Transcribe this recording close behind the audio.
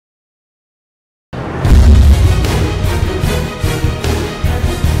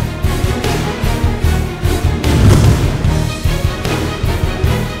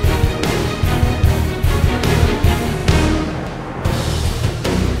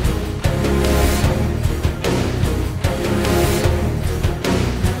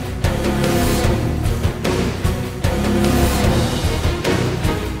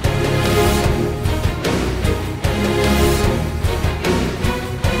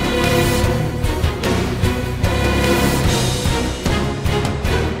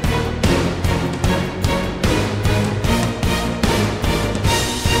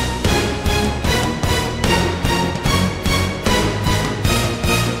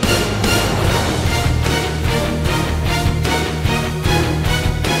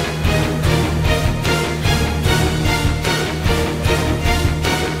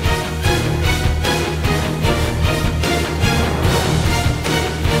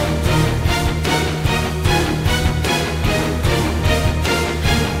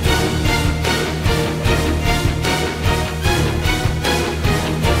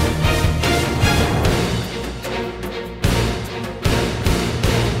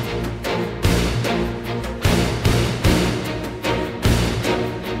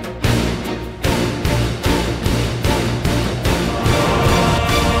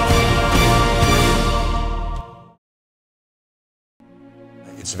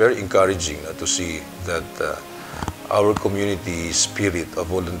It's very encouraging to see that our community spirit of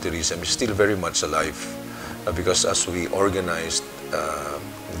volunteerism is still very much alive because as we organized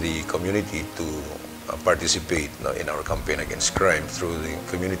the community to participate in our campaign against crime through the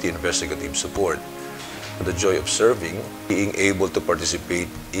community investigative support, the joy of serving, being able to participate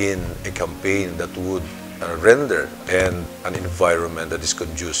in a campaign that would render an environment that is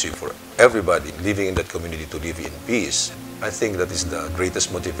conducive for everybody living in that community to live in peace. I think that is the greatest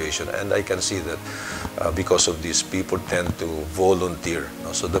motivation, and I can see that because of this, people tend to volunteer.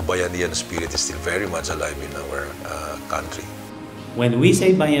 So the Bayanihan spirit is still very much alive in our country. When we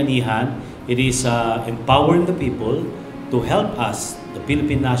say Bayanihan, it is empowering the people to help us, the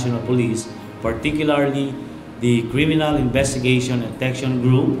Philippine National Police, particularly the Criminal Investigation and Detection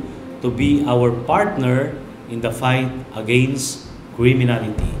Group, to be our partner in the fight against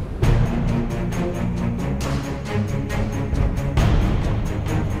criminality.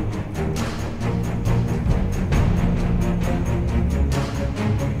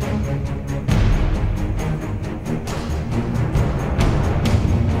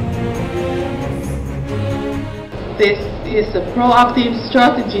 This is a proactive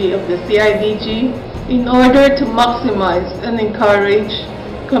strategy of the CIDG in order to maximize and encourage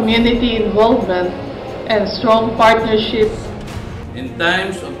community involvement and strong partnership. In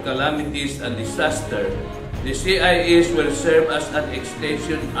times of calamities and disaster, the CIS will serve as an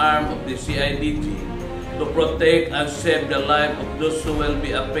extension arm of the CIDG to protect and save the life of those who will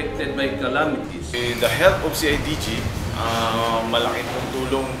be affected by calamities. The help of CIDG, malaking pong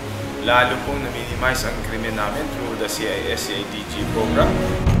tulong lalo pong na-minimize ang krimen namin through the CIS-CIDG program.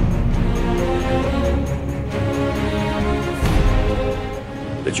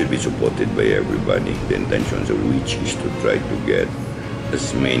 That should be supported by everybody, the intentions of which is to try to get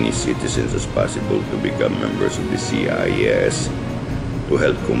as many citizens as possible to become members of the CIS to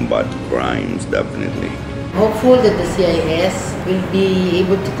help combat crimes, definitely. Hopeful that the CIS will be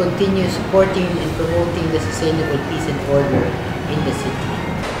able to continue supporting and promoting the sustainable peace and order in the city.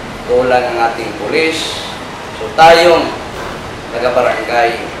 Kulang ang ating pulis, so tayong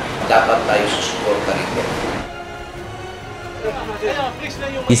taga-barangay, dapat tayo susuporta rito.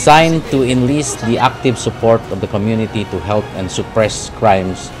 Designed to enlist the active support of the community to help and suppress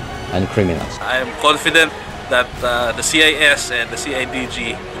crimes and criminals. I am confident that the CIS and the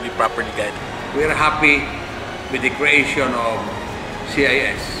CIDG will be properly guided. We are happy with the creation of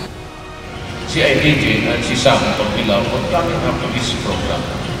CIS. CIDG at si Sam Pagpilaw ang aming police program.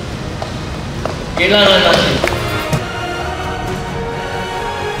 Kailangan natin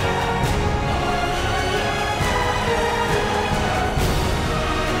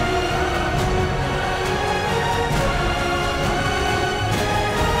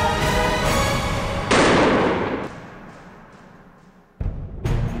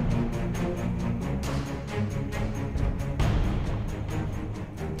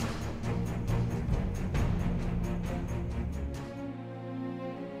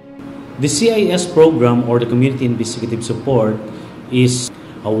The CIS program, or the Community Investigative Support, is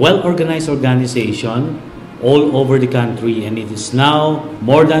a well-organized organization all over the country, and it is now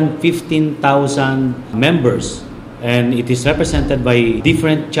more than 15,000 members, and it is represented by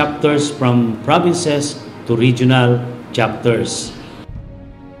different chapters from provinces to regional chapters.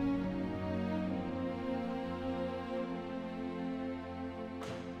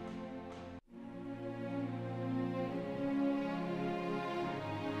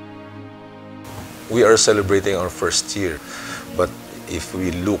 We are celebrating our first year, but if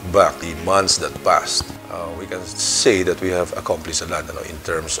we look back the months that passed, we can say that we have accomplished a lot in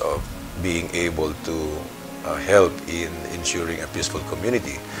terms of being able to help in ensuring a peaceful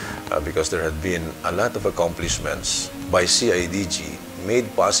community because there had been a lot of accomplishments by CIDG made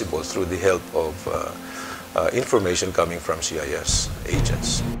possible through the help of information coming from CIS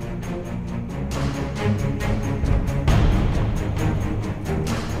agents.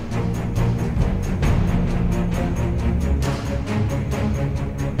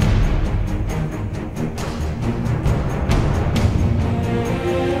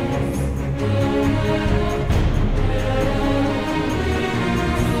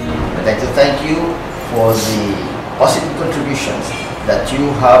 I'd like to thank you for the positive contributions that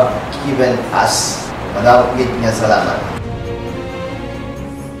you have given us. Madawit nga salamat.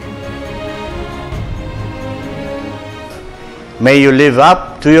 May you live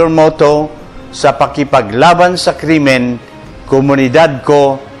up to your motto, sa pakipaglaban sa krimen, komunidad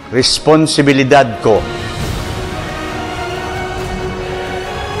ko, responsibilidad ko.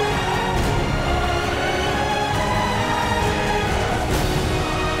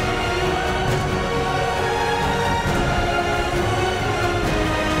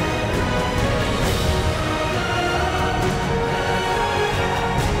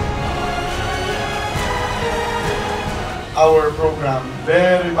 our program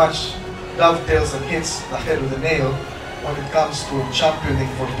very much dovetails and hits the head of the nail when it comes to championing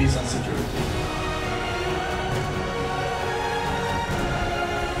for peace and security.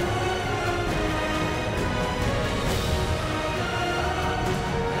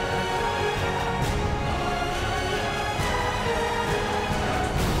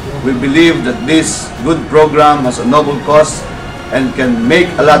 We believe that this good program has a noble cause and can make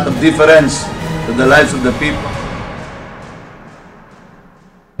a lot of difference to the lives of the people.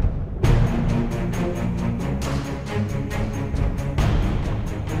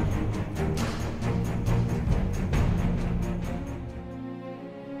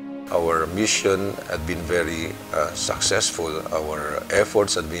 Our mission had been very successful. Our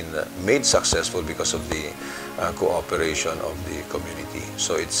efforts had been made successful because of the cooperation of the community.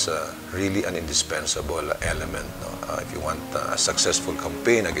 So it's really an indispensable element. No? If you want a successful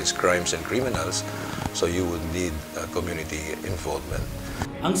campaign against crimes and criminals, so you would need community involvement.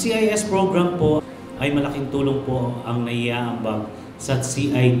 Ang CIS program po ay malaking tulong po ang naiaambag sa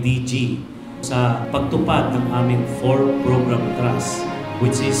CIDG sa pagtupad ng aming 4 program trust,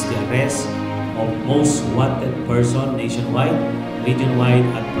 which is the arrest of most wanted person nationwide, region-wide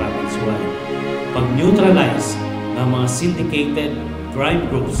at province-wide. Pag-neutralize ng mga syndicated crime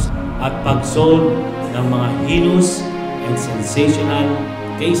groups at pag-solve ng mga heinous and sensational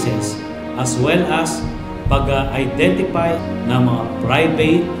cases, as well as pag-identify ng mga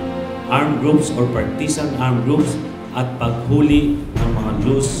private armed groups or partisan armed groups at paghuli ng mga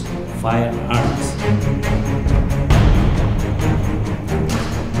loose firearms.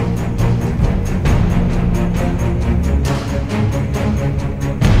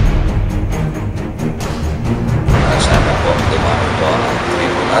 Sana po dumami po ang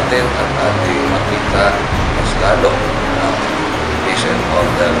tribo natin at ating makita mas lalo ang peace and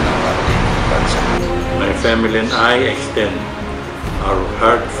order ng ating bansa. My family and I extend our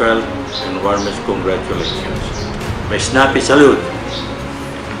heartfelt and warmest congratulations. My snappy salute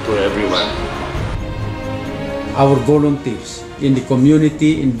to everyone. Our volunteers in the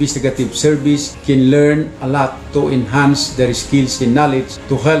community investigative service can learn a lot to enhance their skills and knowledge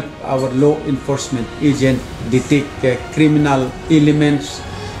to help our law enforcement agent detect criminal elements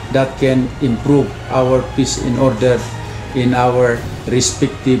that can improve our peace and order in our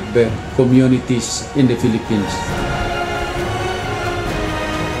respective communities in the Philippines.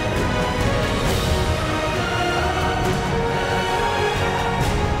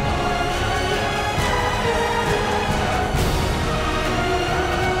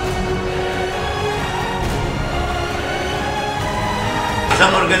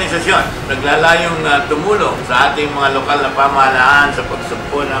 Isang organisasyon naglalayong tumulong sa ating mga lokal na pamahalaan sa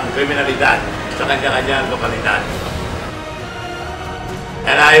pagsugpo ng kriminalidad sa kanya-kanyang lokalidad.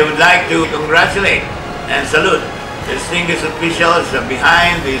 And I would like to congratulate and salute the distinguished officials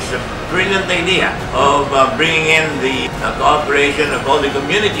behind this brilliant idea of bringing in the cooperation of all the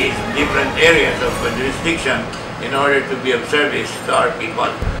communities in different areas of jurisdiction in order to be of service to our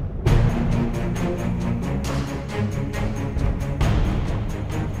people.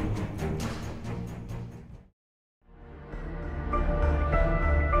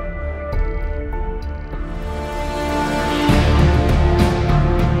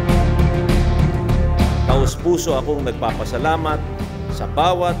 Taos-puso akong nagpapasalamat sa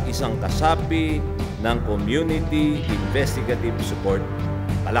bawat isang kasapi ng Community Investigative Support.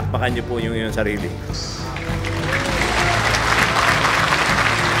 Palakpakan niyo po yung iyong sarili.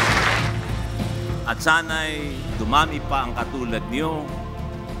 At sana'y dumami pa ang katulad niyo.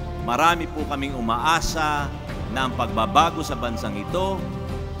 Marami po kaming umaasa na ang pagbabago sa bansang ito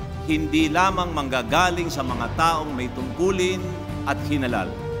hindi lamang manggagaling sa mga taong may tungkulin at hinalal,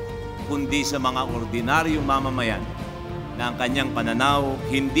 kundi sa mga ordinaryong mamamayan na ang kanyang pananaw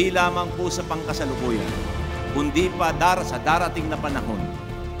hindi lamang po sa pangkasalukuyan, kundi pa sa darating na panahon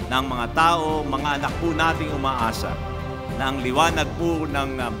ng mga tao, mga anak po nating umaasa na ang liwanag po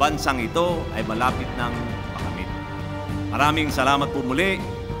ng bansang ito ay malapit ng makamit. Maraming salamat po muli.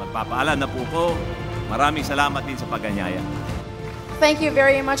 Magpapaalam na po ko. Maraming salamat din sa pag-anyaya. Thank you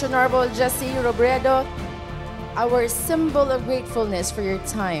very much, Honorable Jesse Robredo, our symbol of gratefulness for your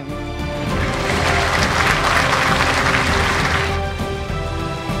time.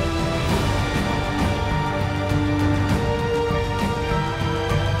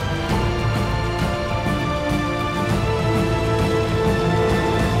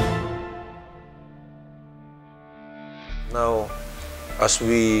 Now, as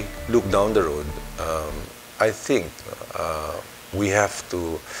we look down the road, I think we have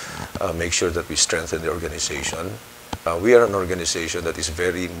to make sure that we strengthen the organization we are an organization that is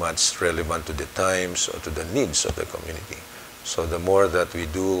very much relevant to the times or to the needs of the community. So the more that we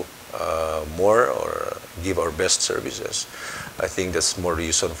do more or give our best services, I think that's more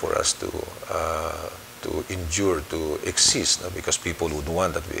reason for us to endure, to exist, because people would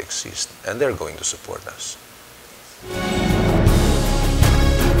want that we exist, and they're going to support us.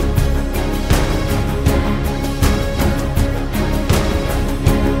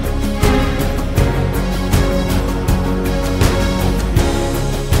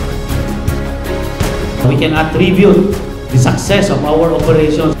 We can attribute the success of our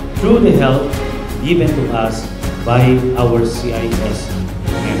operations through the help given to us by our CIS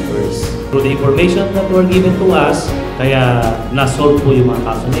members. Through the information that were given to us, kaya na-solve po yung mga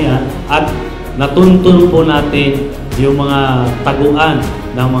kaso na yan at natuntun po natin yung mga taguan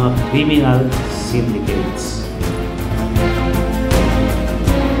ng mga criminal syndicates.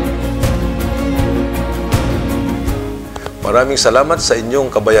 Maraming salamat sa inyong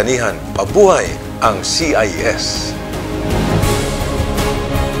kabayanihan. Mabuhay ang CIS!